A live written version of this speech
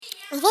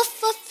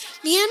Woof woof!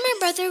 Me and my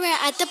brother were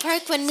at the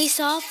park when we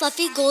saw a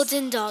fluffy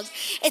golden dog.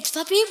 Its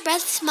fluffy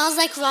breath smells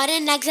like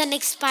rotten eggs and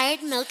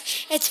expired milk.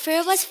 Its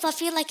fur was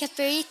fluffy like a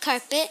furry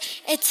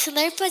carpet. Its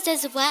slurp was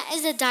as wet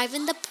as a dive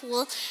in the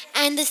pool,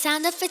 and the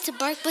sound of its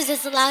bark was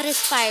as loud as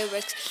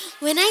fireworks.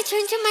 When I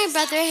turned to my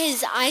brother,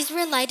 his eyes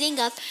were lighting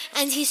up,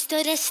 and he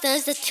stood as still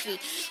as a tree.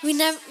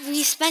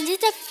 We spent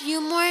a few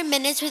more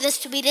minutes with the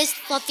sweetest,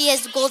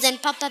 fluffiest golden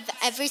pup I've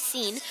ever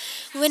seen.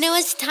 When it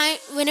was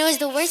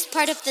the worst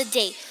part of the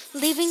day,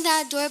 leaving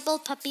the adorable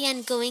puppy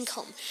and going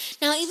home.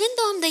 Now, even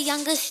though I'm the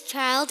youngest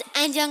child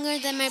and younger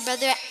than my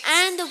brother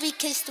and the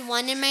weakest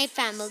one in my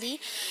family,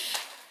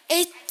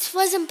 it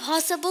was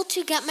impossible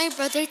to get my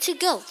brother to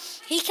go.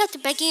 He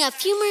kept begging a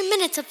few more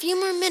minutes, a few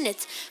more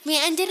minutes. We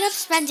ended up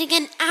spending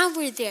an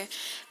hour there.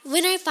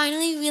 When I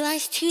finally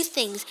realized two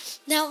things: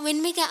 that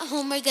when we get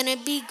home, we're gonna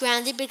be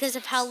grounded because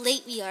of how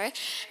late we are,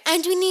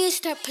 and we need to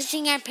start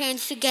pushing our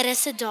parents to get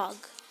us a dog.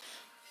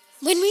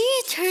 When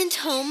we returned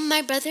home,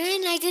 my brother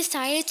and I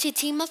decided to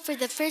team up for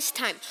the first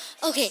time.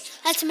 Okay,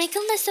 let's make a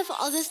list of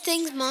all the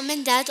things mom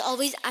and dad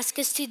always ask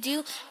us to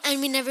do and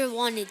we never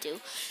want to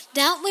do.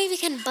 That way we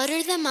can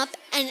butter them up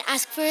and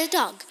ask for a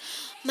dog.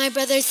 My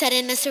brother said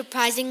in a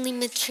surprisingly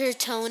mature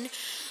tone.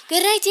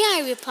 Good idea,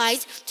 I replied.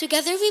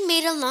 Together we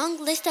made a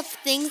long list of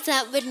things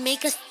that would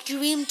make us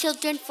dream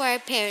children for our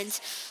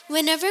parents.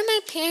 Whenever my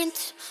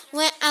parents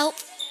went out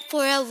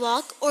for a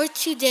walk or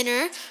to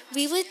dinner,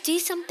 we would do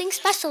something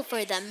special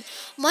for them.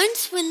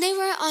 Once, when they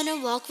were on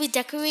a walk, we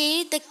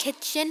decorated the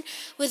kitchen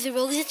with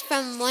roses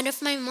from one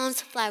of my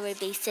mom's flower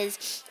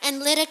vases and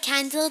lit a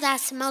candle that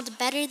smelled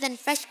better than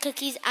fresh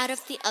cookies out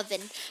of the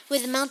oven,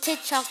 with melted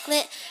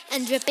chocolate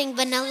and dripping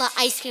vanilla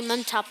ice cream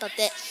on top of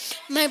it.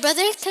 My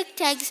brother cooked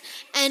eggs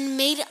and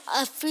made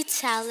a fruit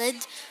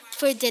salad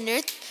for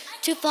dinner.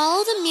 To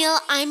follow the meal,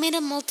 I made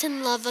a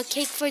molten lava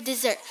cake for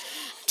dessert.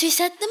 To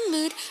set the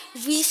mood,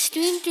 we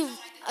streamed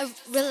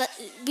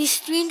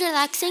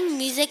relaxing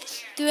music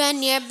through a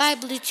nearby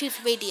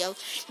Bluetooth radio.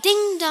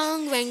 Ding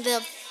dong rang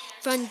the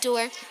front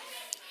door.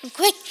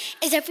 Quick,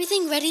 is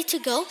everything ready to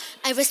go?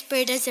 I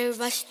whispered as I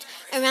rushed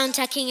around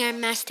checking our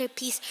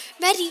masterpiece.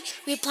 Ready,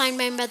 replied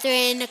my mother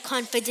in a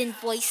confident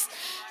voice.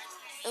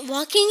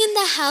 Walking in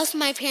the house,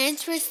 my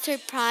parents were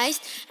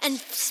surprised and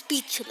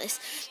speechless.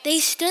 They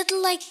stood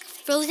like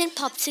frozen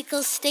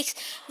popsicle sticks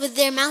with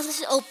their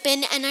mouths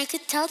open, and I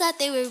could tell that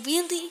they were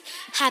really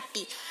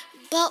happy.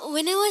 But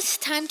when it was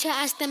time to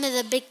ask them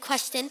the big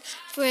question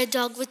for a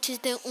dog, which is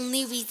the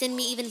only reason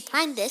we even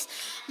planned this,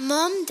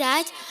 Mom,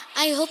 Dad,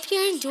 I hope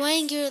you're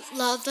enjoying your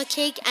lava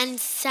cake and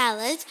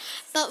salad,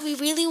 but we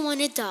really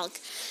want a dog.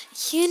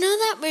 You know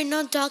that we're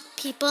not dog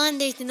people and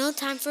there's no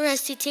time for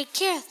us to take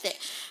care of it,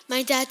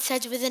 my dad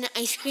said with an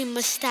ice cream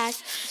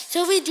mustache.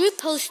 So we drew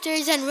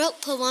posters and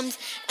wrote poems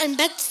and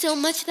begged so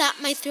much that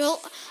my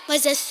throat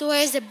was as sore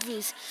as a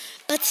bruise.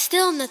 But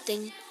still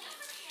nothing.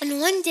 And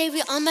one day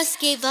we almost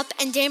gave up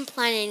and didn't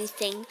plan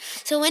anything.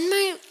 So when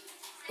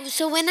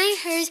I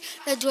heard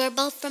the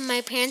doorbell from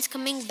my parents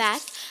coming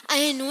back, I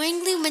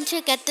annoyingly went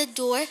to get the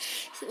door,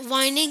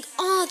 whining,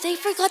 "Oh, they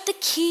forgot the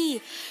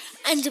key."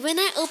 And when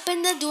I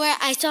opened the door,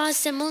 I saw a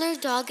similar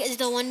dog as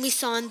the one we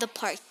saw in the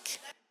park.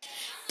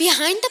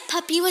 Behind the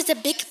puppy was a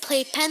big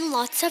playpen,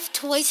 lots of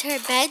toys, her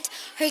bed,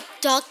 her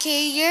dog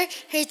carrier,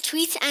 her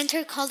treats, and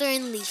her collar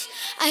and leash.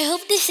 I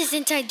hope this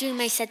isn't our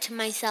doom, I said to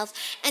myself,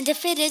 and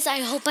if it is,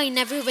 I hope I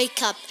never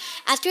wake up.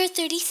 After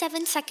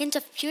 37 seconds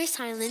of pure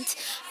silence,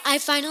 I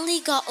finally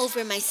got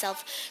over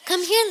myself.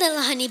 Come here,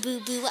 little honey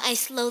boo boo, I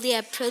slowly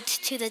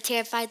approached to the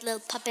terrified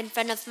little pup in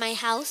front of my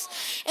house.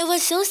 It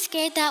was so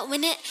scared that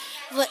when it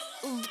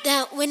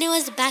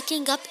was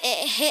backing up,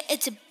 it hit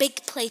its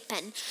big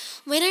playpen.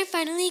 When I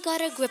finally got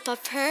a grip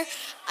of her,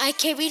 I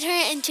carried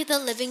her into the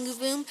living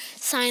room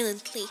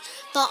silently.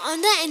 But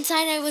on the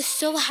inside, I was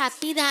so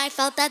happy that I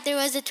felt that there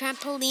was a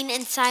trampoline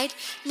inside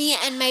me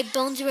and my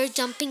bones were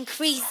jumping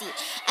crazy.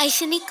 I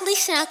sneakily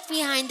snuck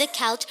behind the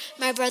couch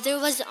my brother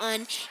was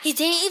on. He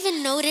didn't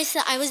even notice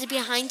that I was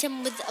behind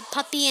him with a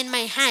puppy in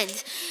my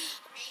hands,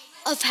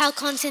 of how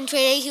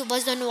concentrated he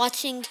was on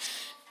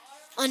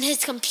on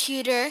his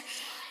computer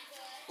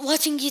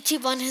watching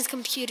YouTube on his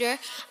computer.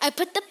 I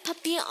put the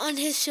puppy on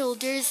his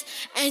shoulders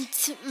and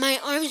my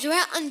arms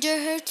were under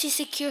her to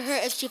secure her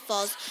if she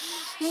falls.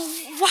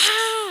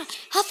 Wow!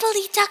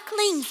 Huffily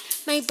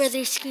ducklings! My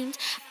brother screamed.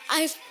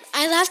 I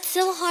laughed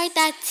so hard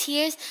that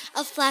tears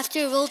of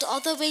laughter rolled all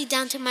the way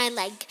down to my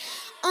leg.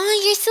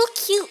 Oh, you're so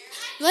cute.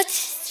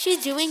 What's she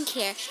doing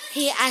here?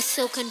 He asked,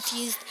 so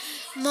confused.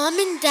 Mom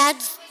and Dad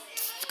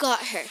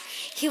got her.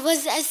 He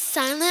was as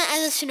silent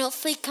as a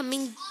snowflake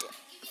coming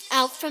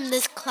out from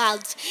the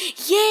clouds.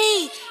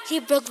 Yay! He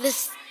broke the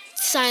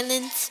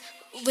silence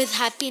with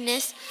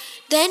happiness.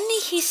 Then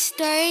he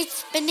started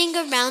spinning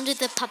around with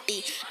the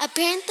puppy.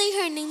 Apparently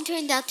her name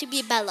turned out to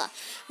be Bella.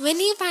 When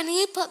he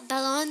finally put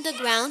Bella on the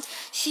ground,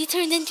 she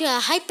turned into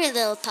a hyper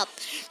little pup.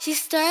 She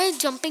started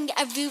jumping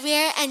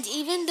everywhere, and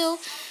even though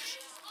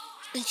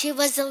she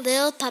was a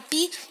little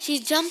puppy, she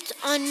jumped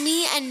on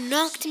me and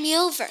knocked me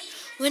over.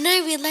 when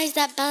I realized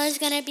that Bella's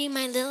gonna be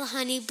my little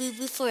honey boo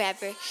boo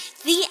forever.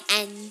 The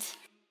end.